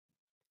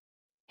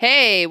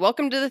Hey,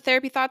 welcome to the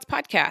Therapy Thoughts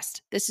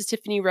podcast. This is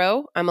Tiffany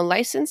Rowe. I'm a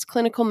licensed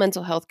clinical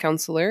mental health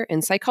counselor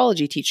and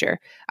psychology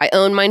teacher. I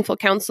own Mindful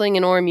Counseling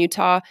in Orem,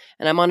 Utah,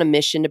 and I'm on a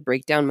mission to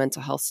break down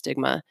mental health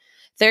stigma.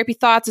 Therapy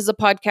Thoughts is a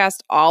podcast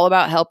all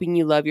about helping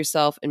you love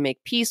yourself and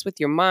make peace with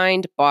your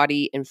mind,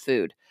 body, and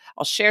food.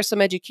 I'll share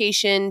some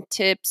education,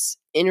 tips,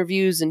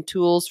 interviews, and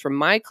tools from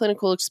my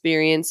clinical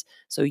experience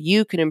so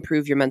you can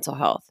improve your mental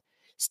health.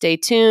 Stay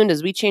tuned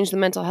as we change the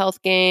mental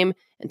health game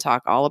and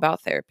talk all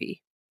about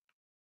therapy.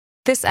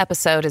 This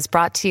episode is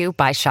brought to you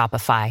by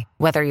Shopify.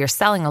 Whether you're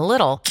selling a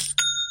little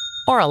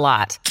or a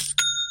lot,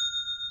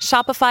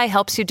 Shopify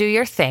helps you do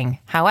your thing,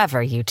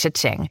 however you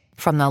cha-ching.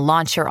 From the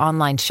launch your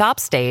online shop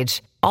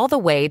stage, all the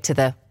way to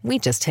the we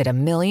just hit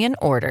 1 million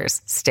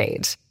orders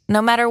stage.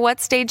 No matter what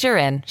stage you're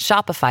in,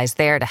 Shopify's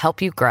there to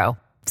help you grow.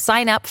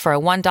 Sign up for a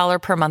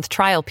 $1 per month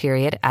trial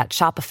period at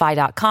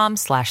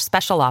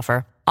shopify.com/special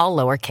offer, all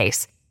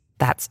lowercase.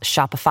 That's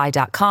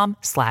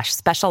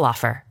shopify.com/special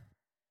offer.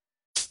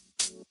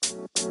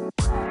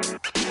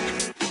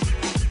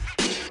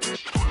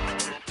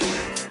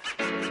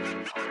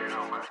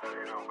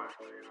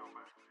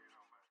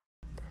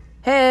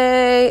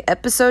 Hey,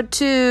 episode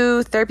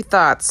 2, Therapy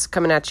Thoughts,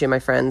 coming at you, my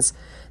friends.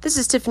 This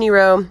is Tiffany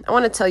Rowe. I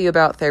want to tell you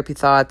about Therapy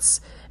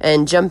Thoughts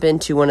and jump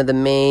into one of the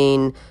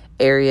main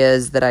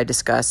areas that I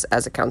discuss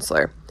as a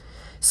counselor.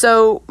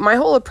 So my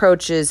whole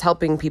approach is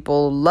helping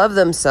people love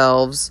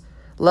themselves,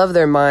 love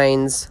their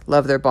minds,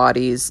 love their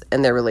bodies,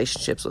 and their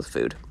relationships with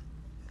food.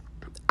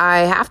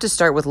 I have to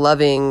start with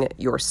loving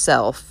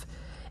yourself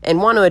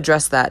and want to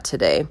address that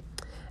today.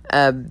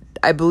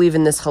 I believe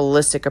in this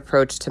holistic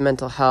approach to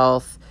mental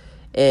health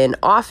and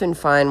often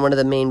find one of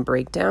the main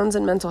breakdowns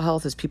in mental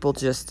health is people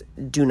just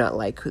do not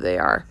like who they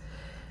are.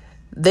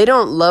 They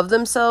don't love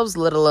themselves,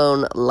 let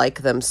alone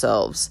like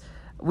themselves.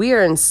 We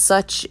are in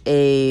such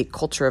a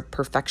culture of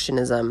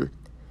perfectionism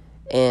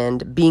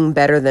and being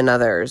better than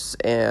others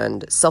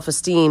and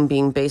self-esteem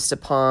being based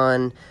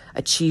upon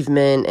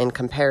achievement and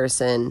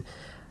comparison.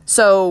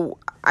 So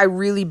I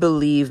really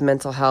believe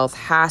mental health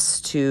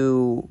has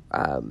to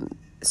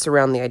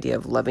surround the idea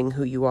of loving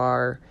who you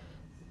are,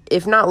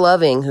 if not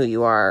loving who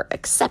you are,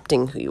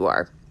 accepting who you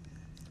are.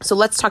 So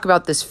let's talk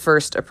about this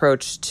first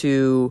approach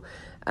to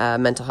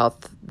mental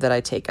health that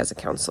I take as a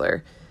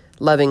counselor,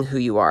 loving who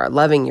you are,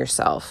 loving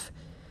yourself.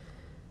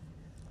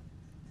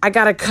 I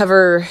got to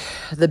cover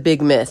the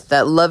big myth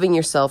that loving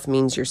yourself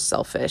means you're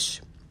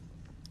selfish.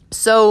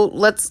 So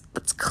let's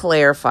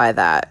clarify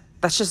that.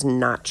 That's just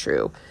not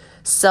true.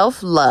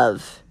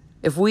 Self-love,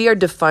 if we are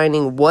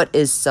defining what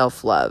is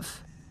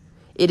self-love,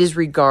 it is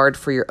regard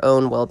for your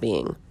own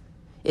well-being.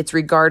 It's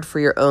regard for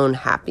your own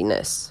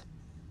happiness.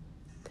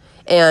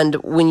 And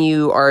when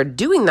you are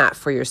doing that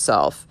for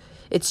yourself,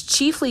 it's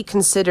chiefly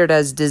considered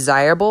as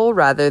desirable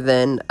rather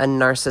than a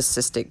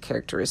narcissistic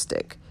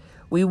characteristic.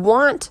 We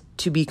want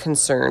to be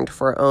concerned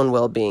for our own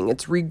well-being.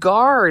 It's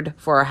regard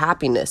for our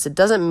happiness. It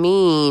doesn't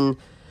mean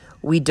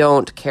we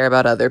don't care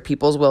about other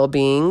people's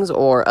well-beings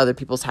or other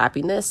people's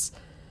happiness.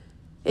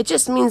 It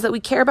just means that we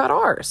care about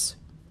ours.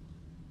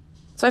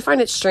 So I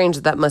find it strange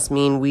that must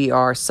mean we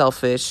are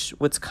selfish,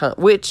 which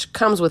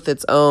comes with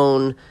its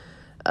own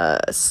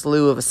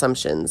slew of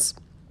assumptions.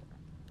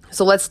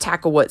 So let's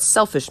tackle what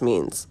selfish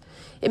means.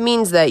 It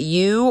means that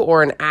you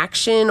or an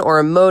action or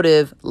a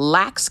motive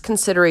lacks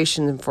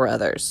consideration for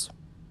others.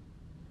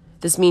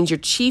 This means you're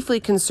chiefly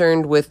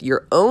concerned with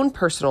your own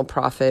personal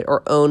profit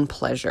or own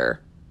pleasure.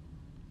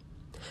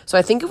 So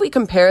I think if we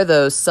compare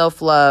those,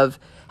 self-love,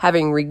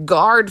 having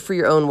regard for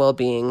your own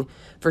well-being,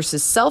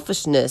 versus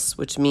selfishness,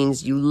 which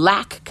means you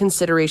lack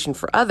consideration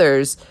for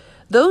others,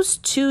 those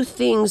two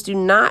things do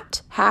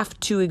not have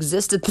to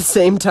exist at the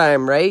same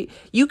time, right?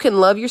 You can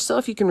love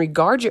yourself, you can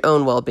regard your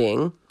own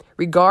well-being,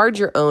 regard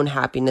your own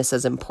happiness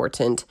as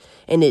important,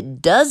 and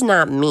it does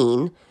not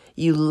mean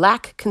you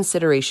lack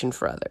consideration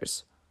for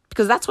others,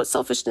 because that's what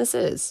selfishness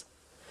is.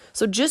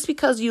 So just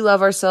because you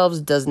love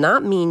ourselves does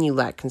not mean you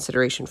lack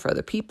consideration for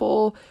other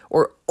people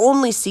or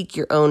only seek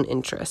your own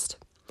interest.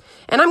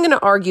 And I'm going to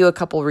argue a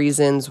couple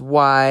reasons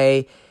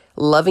why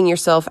loving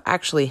yourself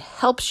actually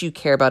helps you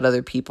care about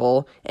other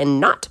people and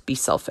not be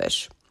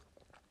selfish.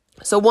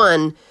 So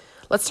one,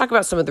 let's talk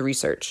about some of the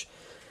research.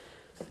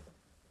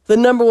 The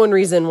number one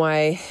reason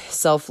why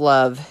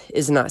self-love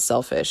is not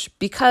selfish,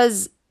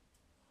 because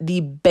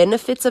the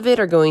benefits of it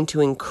are going to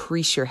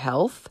increase your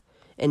health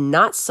and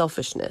not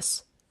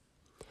selfishness.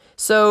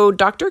 So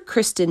Dr.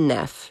 Kristin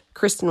Neff,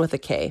 Kristin with a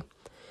K,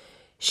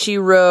 she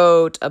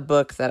wrote a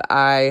book that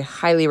I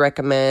highly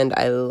recommend.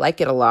 I like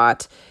it a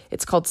lot.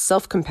 It's called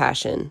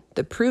Self-Compassion,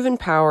 The Proven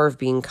Power of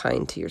Being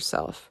Kind to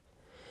Yourself.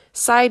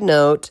 Side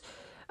note,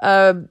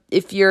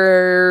 if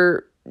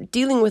you're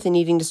dealing with an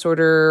eating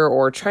disorder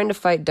or trying to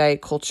fight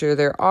diet culture,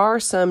 there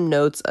are some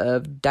notes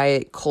of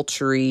diet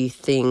culture-y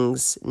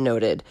things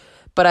noted.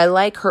 But I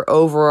like her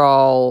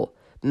overall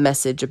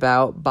message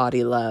about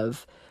body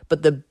love.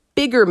 But the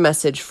bigger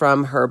message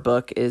from her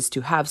book is to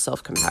have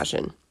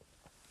self-compassion.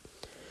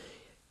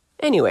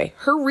 Anyway,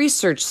 her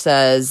research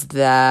says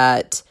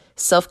that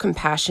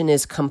self-compassion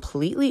is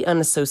completely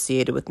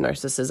unassociated with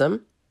narcissism.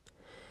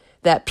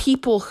 that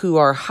people who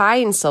are high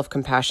in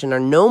self-compassion are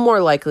no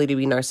more likely to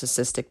be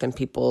narcissistic than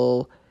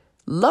people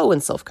low in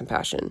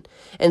self-compassion.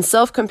 And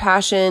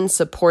self-compassion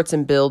supports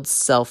and builds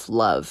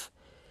self-love.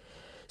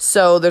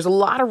 So there's a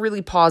lot of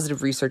really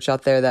positive research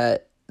out there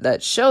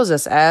that shows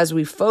us as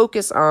we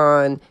focus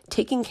on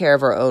taking care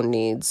of our own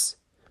needs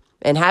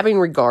and having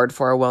regard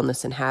for our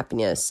wellness and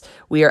happiness,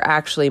 we are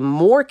actually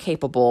more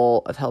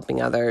capable of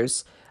helping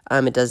others.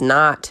 It does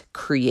not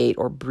create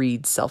or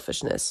breed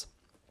selfishness.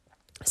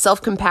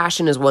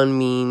 Self-compassion is one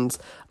means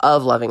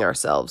of loving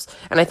ourselves.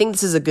 And I think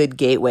this is a good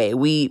gateway.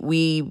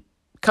 We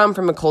come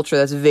from a culture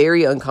that's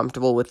very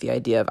uncomfortable with the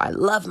idea of I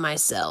love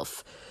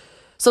myself.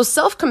 So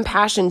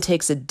self-compassion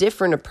takes a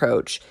different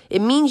approach.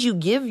 It means you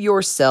give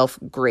yourself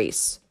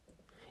grace.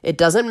 It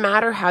doesn't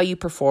matter how you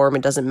perform.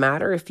 It doesn't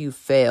matter if you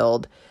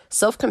failed.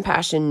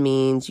 Self-compassion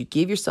means you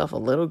give yourself a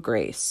little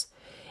grace.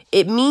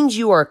 It means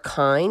you are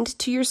kind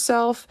to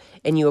yourself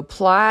and you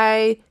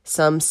apply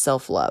some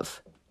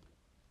self-love.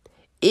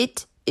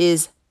 It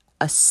is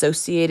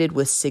associated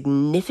with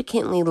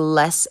significantly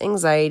less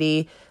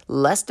anxiety,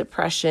 less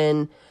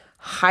depression,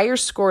 higher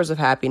scores of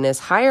happiness,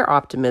 higher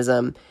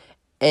optimism,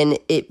 and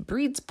it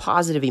breeds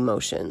positive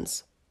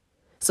emotions.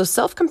 So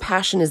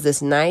self-compassion is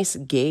this nice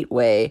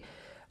gateway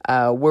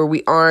where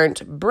we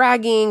aren't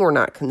bragging, we're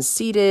not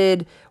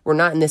conceited, we're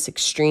not in this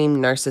extreme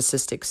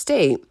narcissistic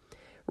state.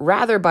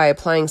 Rather, by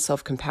applying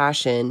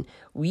self-compassion,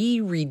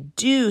 we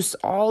reduce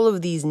all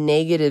of these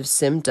negative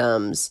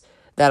symptoms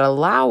that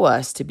allow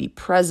us to be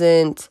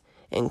present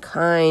and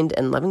kind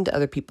and loving to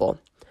other people.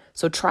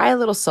 So try a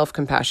little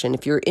self-compassion.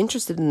 If you're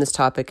interested in this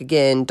topic,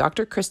 again,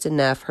 Dr. Kristin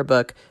Neff, her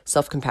book,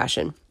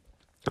 Self-Compassion,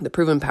 The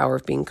Proven Power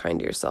of Being Kind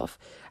to Yourself.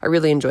 I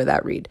really enjoy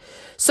that read.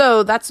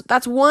 So that's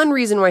one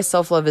reason why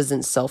self-love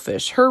isn't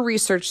selfish. Her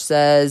research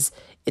says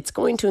it's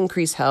going to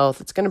increase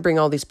health, it's going to bring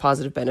all these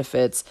positive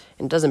benefits,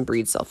 and doesn't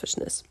breed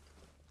selfishness.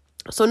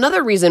 So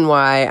another reason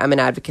why I'm an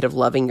advocate of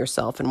loving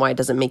yourself and why it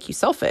doesn't make you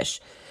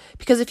selfish,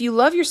 because if you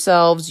love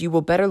yourselves, you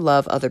will better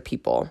love other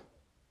people.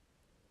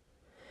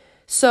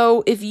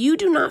 So if you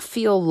do not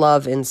feel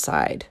love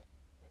inside,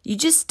 you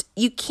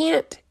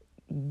can't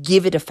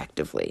give it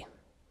effectively.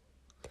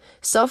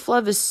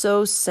 Self-love is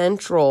so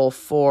central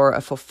for a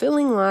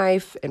fulfilling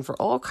life and for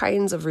all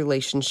kinds of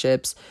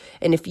relationships.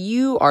 And if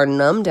you are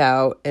numbed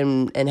out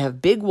and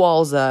have big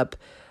walls up,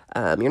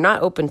 you're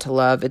not open to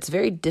love, it's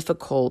very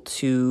difficult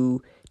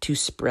to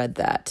spread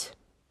that.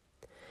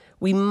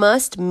 We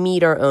must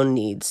meet our own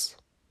needs.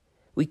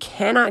 We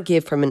cannot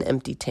give from an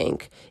empty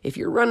tank. If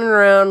you're running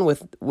around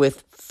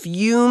with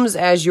fumes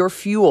as your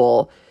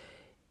fuel,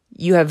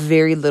 you have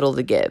very little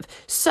to give.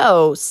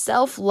 So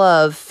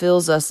self-love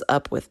fills us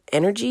up with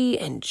energy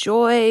and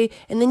joy,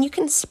 and then you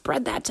can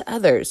spread that to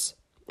others.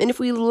 And if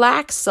we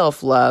lack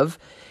self-love,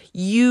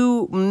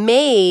 you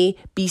may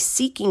be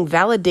seeking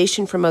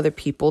validation from other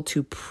people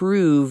to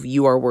prove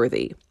you are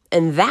worthy.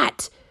 And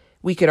that,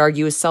 we could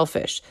argue, is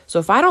selfish. So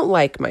if I don't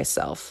like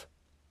myself,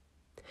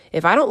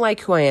 if I don't like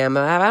who I am,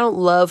 if I don't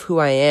love who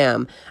I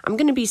am, I'm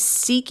going to be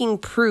seeking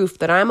proof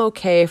that I'm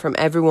okay from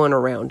everyone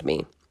around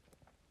me.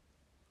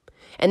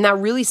 And that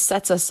really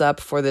sets us up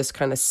for this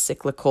kind of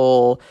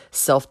cyclical,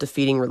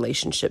 self-defeating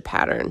relationship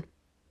pattern.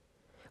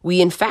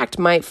 We, in fact,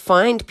 might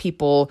find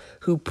people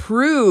who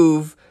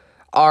prove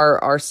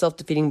our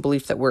self-defeating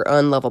belief that we're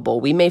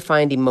unlovable. We may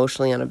find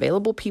emotionally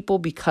unavailable people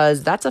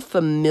because that's a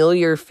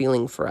familiar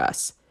feeling for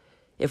us.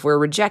 If we're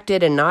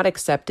rejected and not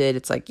accepted,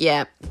 it's like,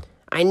 yeah,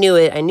 I knew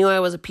it. I knew I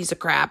was a piece of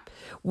crap.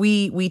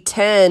 We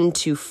tend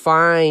to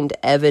find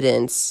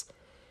evidence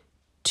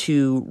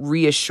to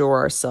reassure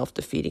our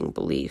self-defeating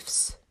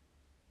beliefs.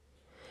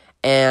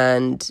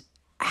 And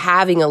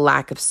having a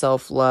lack of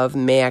self-love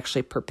may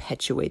actually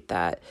perpetuate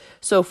that.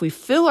 So if we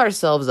fill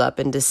ourselves up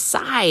and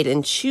decide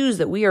and choose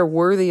that we are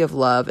worthy of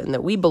love and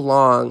that we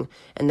belong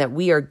and that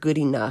we are good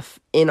enough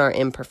in our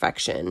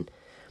imperfection,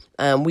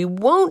 we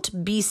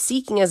won't be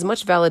seeking as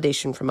much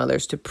validation from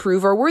others to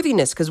prove our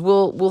worthiness because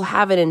we'll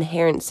have an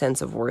inherent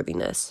sense of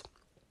worthiness.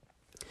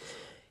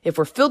 If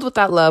we're filled with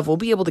that love, we'll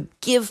be able to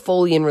give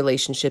fully in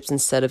relationships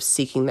instead of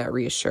seeking that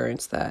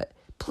reassurance that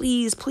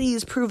please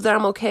prove that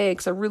I'm okay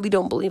because I really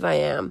don't believe I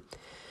am.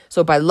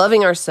 So by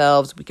loving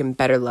ourselves, we can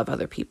better love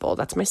other people.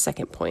 That's my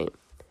second point.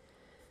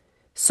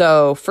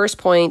 So first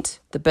point,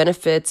 the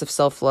benefits of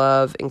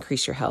self-love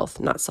increase your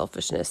health, not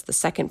selfishness. The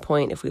second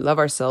point, if we love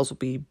ourselves, we'll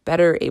be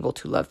better able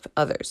to love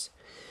others.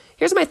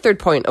 Here's my third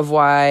point of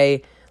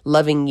why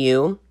loving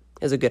you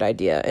is a good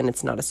idea and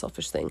it's not a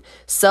selfish thing.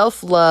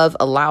 Self-love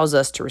allows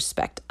us to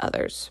respect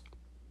others.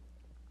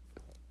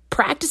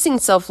 Practicing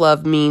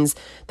self-love means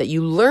that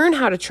you learn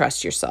how to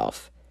trust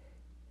yourself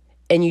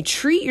and you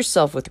treat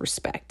yourself with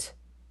respect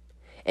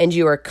and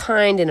you are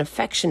kind and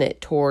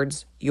affectionate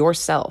towards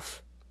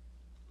yourself.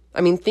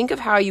 I mean, think of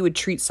how you would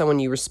treat someone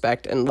you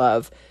respect and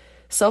love.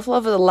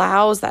 Self-love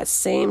allows that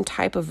same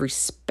type of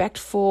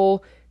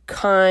respectful,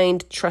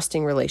 kind,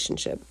 trusting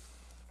relationship.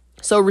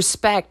 So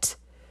respect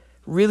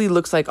really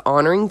looks like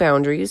honoring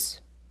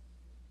boundaries.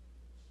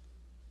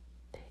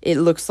 It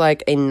looks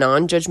like a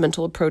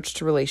non-judgmental approach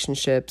to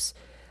relationships,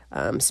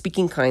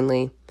 speaking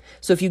kindly.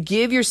 So if you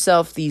give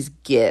yourself these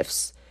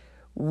gifts,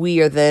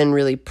 we are then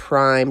really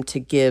primed to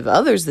give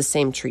others the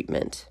same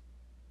treatment.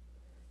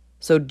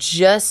 So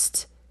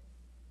just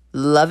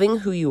loving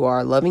who you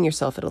are, loving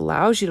yourself, it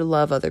allows you to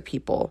love other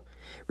people.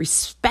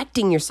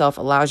 Respecting yourself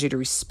allows you to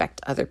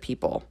respect other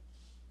people.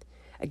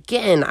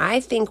 Again, I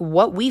think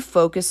what we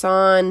focus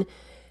on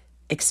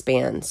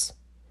expands,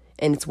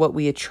 and it's what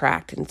we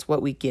attract, and it's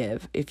what we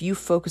give. If you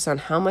focus on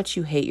how much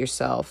you hate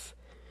yourself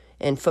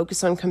and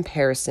focus on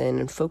comparison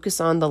and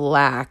focus on the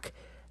lack,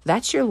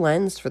 that's your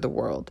lens for the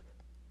world.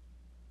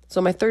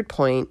 So my third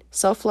point,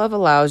 self-love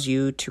allows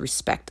you to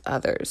respect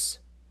others.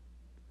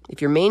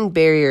 If your main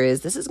barrier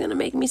is, this is going to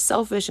make me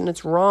selfish and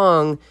it's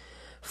wrong,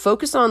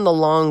 focus on the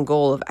long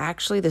goal of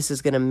actually this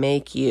is going to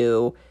make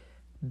you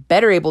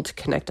better able to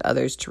connect to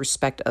others, to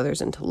respect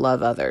others, and to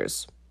love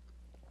others.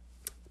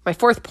 My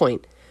fourth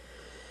point,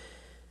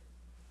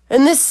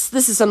 and this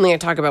is something I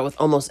talk about with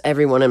almost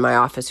everyone in my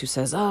office who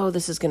says, oh,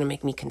 this is going to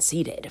make me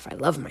conceited if I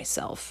love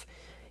myself.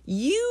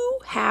 You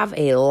have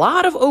a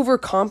lot of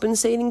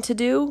overcompensating to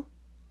do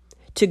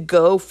to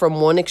go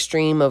from one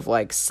extreme of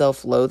like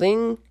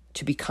self-loathing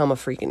to become a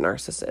freaking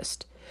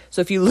narcissist. So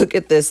if you look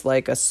at this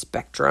like a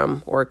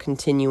spectrum or a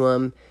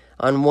continuum,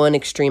 on one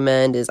extreme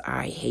end is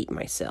I hate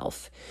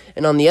myself.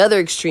 And on the other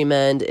extreme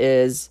end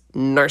is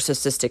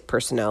narcissistic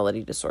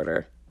personality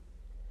disorder.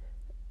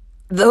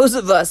 Those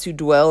of us who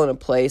dwell in a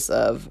place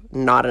of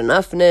not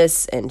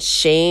enoughness and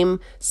shame,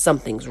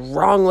 something's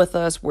wrong with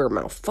us, we're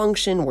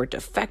malfunction, we're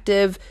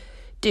defective.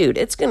 Dude,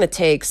 it's going to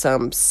take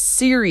some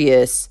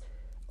serious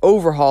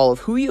overhaul of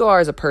who you are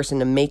as a person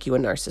to make you a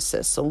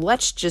narcissist. So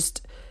let's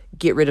just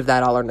get rid of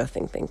that all or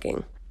nothing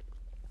thinking.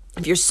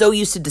 If you're so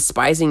used to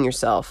despising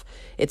yourself,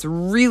 it's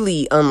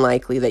really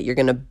unlikely that you're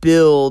going to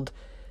build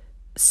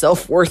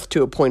self-worth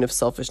to a point of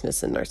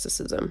selfishness and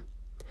narcissism.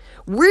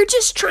 We're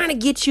just trying to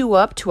get you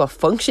up to a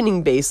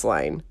functioning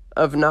baseline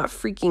of not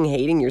freaking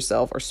hating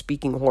yourself or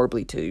speaking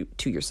horribly to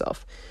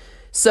yourself.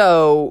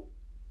 So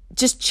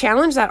just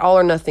challenge that all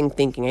or nothing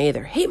thinking. I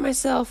either hate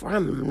myself or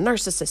I'm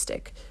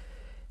narcissistic.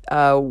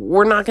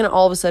 We're not going to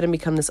all of a sudden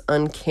become this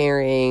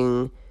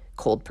uncaring,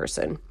 cold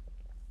person.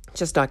 It's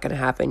just not going to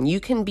happen.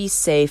 You can be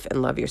safe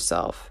and love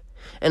yourself.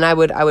 And I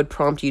would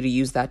prompt you to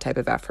use that type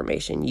of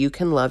affirmation. You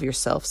can love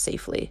yourself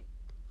safely.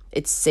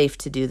 It's safe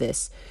to do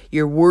this.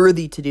 You're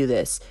worthy to do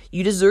this.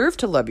 You deserve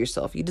to love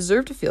yourself. You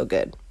deserve to feel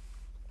good.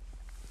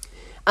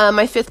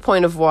 My fifth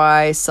point of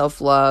why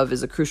self-love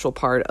is a crucial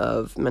part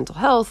of mental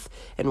health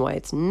and why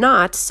it's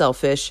not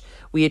selfish,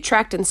 we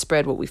attract and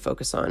spread what we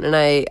focus on. And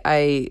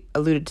I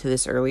alluded to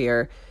this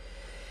earlier.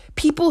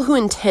 People who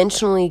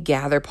intentionally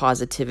gather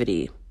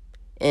positivity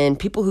and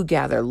people who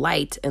gather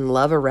light and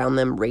love around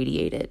them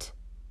radiate it.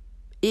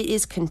 It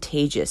is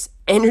contagious.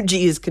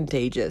 Energy is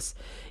contagious.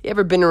 You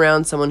ever been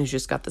around someone who's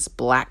just got this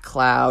black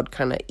cloud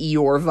kind of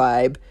Eeyore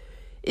vibe?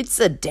 It's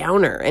a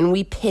downer, and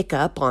we pick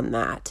up on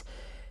that.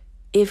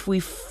 If we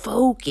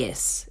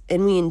focus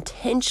and we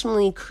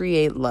intentionally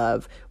create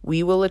love,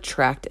 we will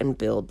attract and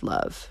build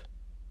love.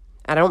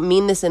 I don't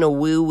mean this in a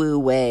woo-woo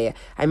way.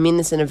 I mean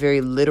this in a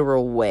very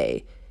literal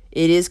way.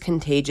 It is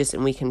contagious,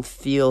 and we can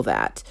feel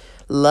that.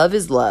 Love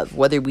is love.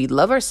 Whether we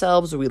love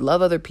ourselves or we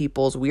love other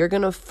people's, we are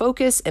going to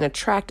focus and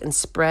attract and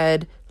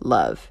spread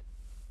love.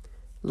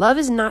 Love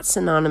is not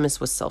synonymous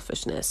with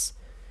selfishness.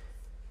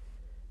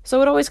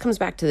 So it always comes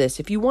back to this.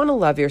 If you want to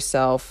love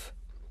yourself,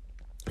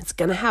 it's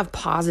going to have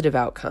positive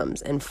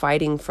outcomes, and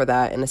fighting for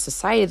that in a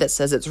society that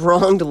says it's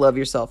wrong to love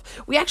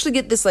yourself. We actually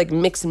get this like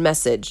mixed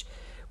message.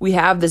 We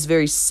have this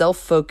very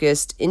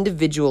self-focused,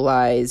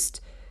 individualized,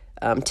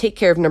 take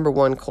care of number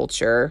one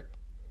culture.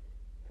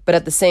 But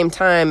at the same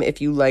time,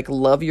 if you like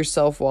love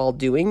yourself while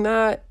doing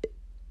that,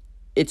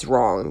 it's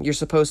wrong. You're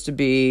supposed to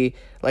be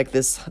like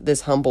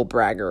this humble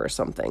bragger or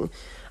something.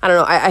 I don't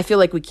know. I feel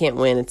like we can't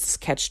win. It's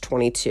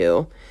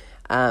catch-22.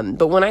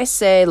 But when I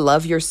say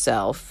love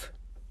yourself,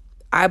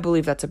 I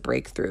believe that's a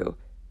breakthrough.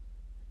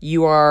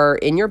 You are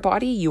in your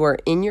body. You are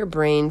in your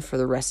brain for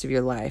the rest of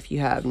your life. You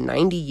have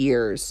 90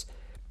 years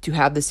to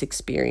have this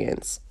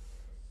experience.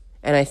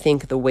 And I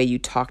think the way you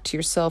talk to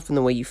yourself and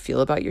the way you feel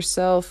about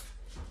yourself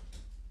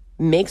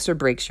makes or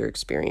breaks your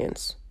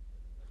experience.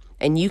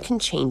 And you can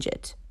change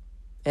it.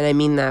 And I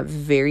mean that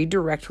very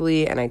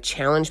directly, and I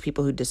challenge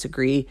people who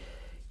disagree.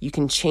 You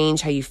can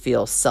change how you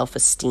feel.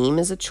 Self-esteem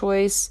is a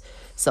choice.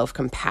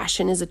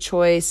 Self-compassion is a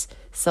choice.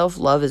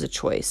 Self-love is a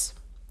choice.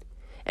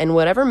 And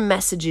whatever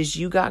messages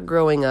you got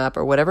growing up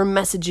or whatever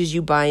messages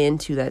you buy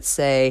into that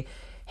say,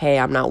 hey,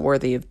 I'm not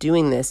worthy of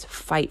doing this,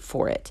 fight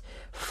for it.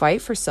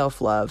 Fight for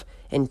self-love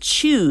and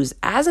choose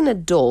as an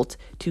adult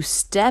to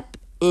step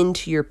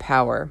into your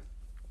power.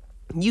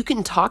 You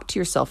can talk to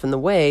yourself in the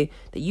way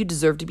that you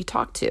deserve to be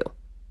talked to.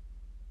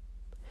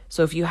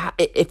 So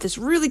if this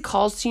really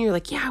calls to you, you're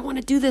like, yeah, I want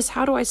to do this.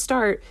 How do I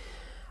start?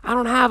 I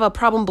don't have a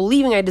problem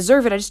believing I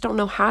deserve it. I just don't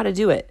know how to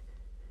do it.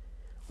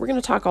 We're going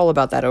to talk all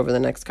about that over the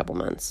next couple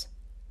months.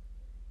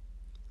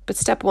 But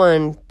step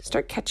one,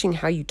 start catching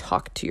how you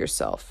talk to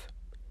yourself.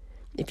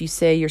 If you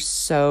say you're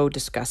so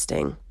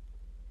disgusting,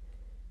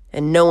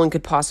 and no one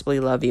could possibly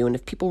love you, and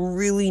if people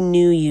really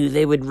knew you,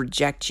 they would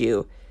reject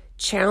you.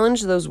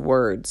 Challenge those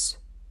words.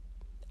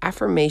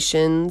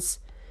 Affirmations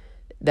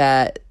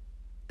that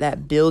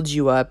build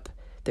you up.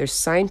 There's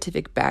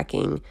scientific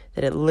backing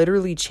that it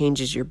literally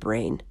changes your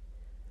brain.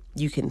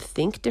 You can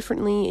think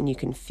differently and you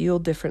can feel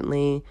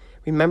differently.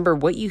 Remember,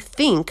 what you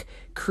think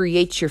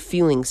creates your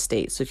feeling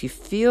state. So if you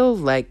feel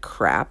like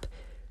crap,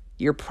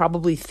 you're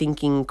probably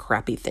thinking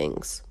crappy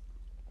things.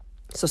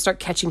 So start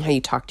catching how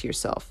you talk to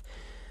yourself.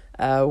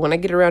 When I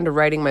get around to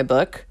writing my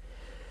book,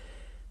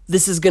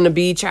 this is going to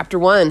be chapter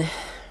 1,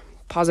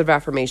 positive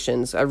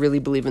affirmations. I really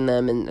believe in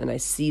them, and I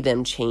see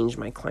them change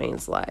my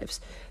clients'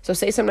 lives. So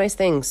say some nice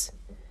things.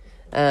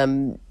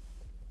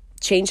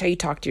 Change how you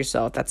talk to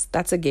yourself.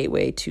 That's a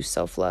gateway to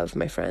self-love,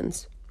 my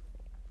friends.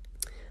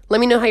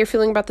 Let me know how you're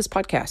feeling about this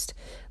podcast.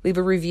 Leave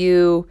a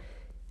review.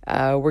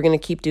 We're going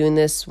to keep doing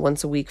this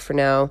once a week for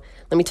now.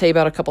 Let me tell you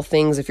about a couple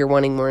things if you're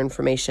wanting more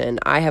information.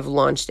 I have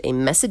launched a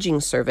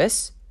messaging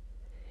service.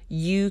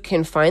 You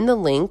can find the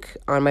link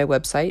on my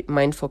website,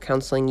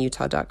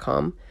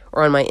 mindfulcounselingutah.com,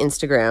 or on my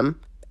Instagram,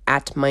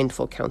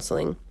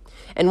 @mindfulcounseling.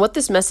 And what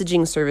this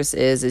messaging service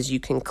is you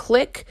can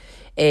click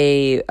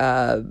a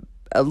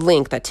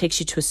link that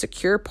takes you to a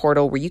secure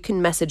portal where you can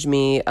message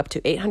me up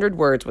to 800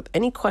 words with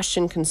any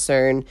question,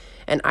 concern,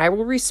 and I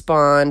will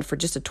respond for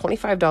just a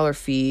 $25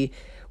 fee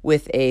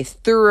with a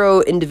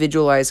thorough,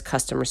 individualized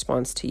custom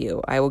response to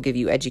you. I will give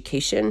you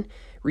education,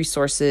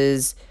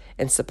 resources,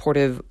 and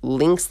supportive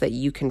links that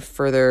you can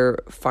further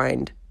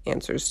find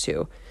answers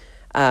to.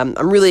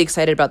 I'm really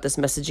excited about this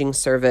messaging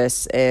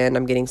service, and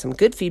I'm getting some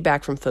good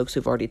feedback from folks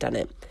who've already done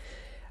it.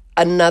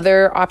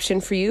 Another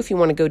option for you, if you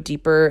want to go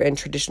deeper and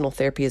traditional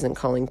therapy isn't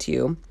calling to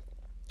you,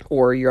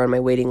 or you're on my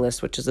waiting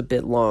list, which is a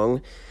bit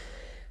long,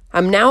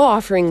 I'm now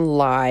offering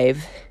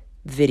live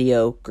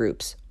video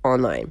groups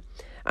online.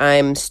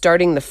 I'm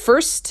starting the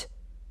first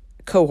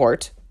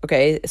cohort.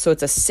 Okay, so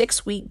it's a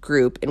 6-week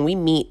group, and we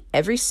meet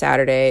every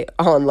Saturday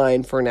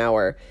online for an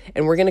hour,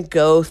 and we're going to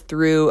go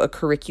through a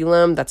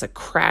curriculum that's a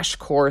crash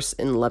course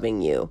in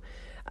loving you.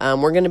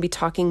 We're going to be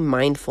talking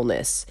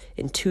mindfulness,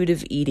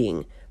 intuitive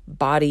eating,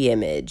 body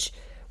image.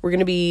 We're going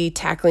to be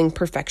tackling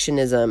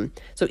perfectionism.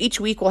 So each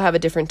week we'll have a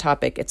different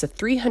topic. It's a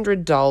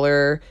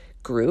 $300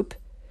 group,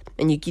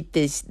 and you get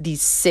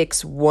these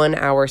 6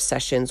 one-hour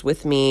sessions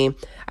with me.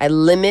 I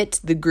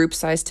limit the group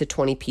size to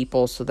 20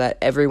 people so that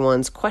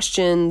everyone's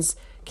questions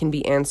can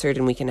be answered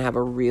and we can have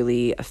a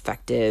really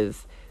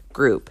effective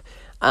group.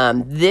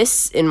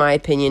 This, in my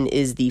opinion,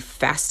 is the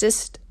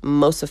fastest,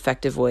 most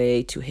effective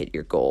way to hit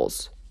your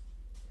goals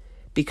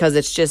because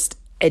it's just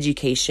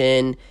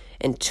education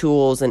and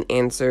tools and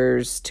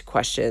answers to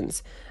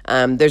questions.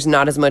 There's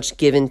not as much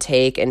give and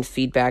take and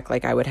feedback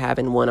like I would have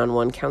in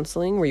one-on-one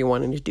counseling where you're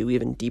wanting to do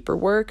even deeper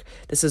work.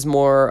 This is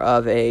more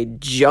of a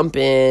jump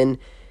in,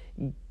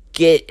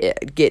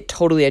 get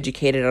totally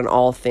educated on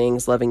all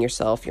things loving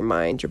yourself, your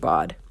mind, your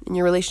bod, and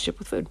your relationship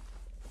with food.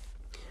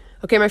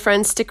 Okay, my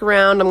friends, stick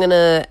around. I'm going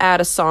to add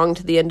a song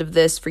to the end of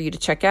this for you to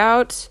check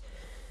out.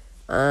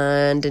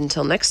 And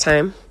until next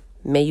time,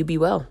 may you be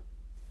well.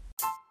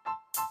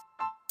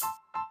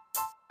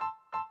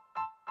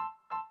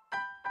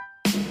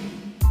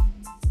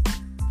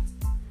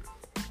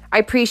 I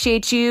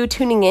appreciate you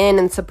tuning in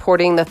and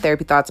supporting the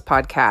Therapy Thoughts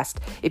podcast.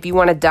 If you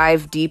want to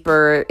dive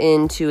deeper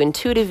into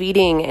intuitive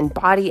eating and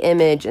body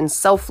image and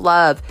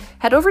self-love,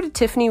 head over to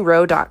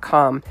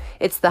tiffanyrowe.com.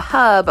 It's the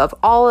hub of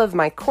all of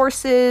my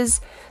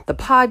courses, the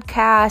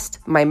podcast,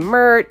 my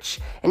merch,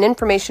 and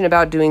information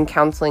about doing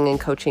counseling and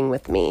coaching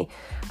with me.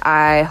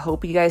 I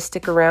hope you guys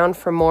stick around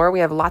for more. We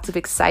have lots of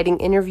exciting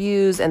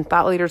interviews and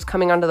thought leaders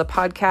coming onto the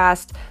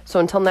podcast. So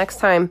until next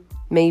time,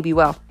 may you be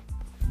well.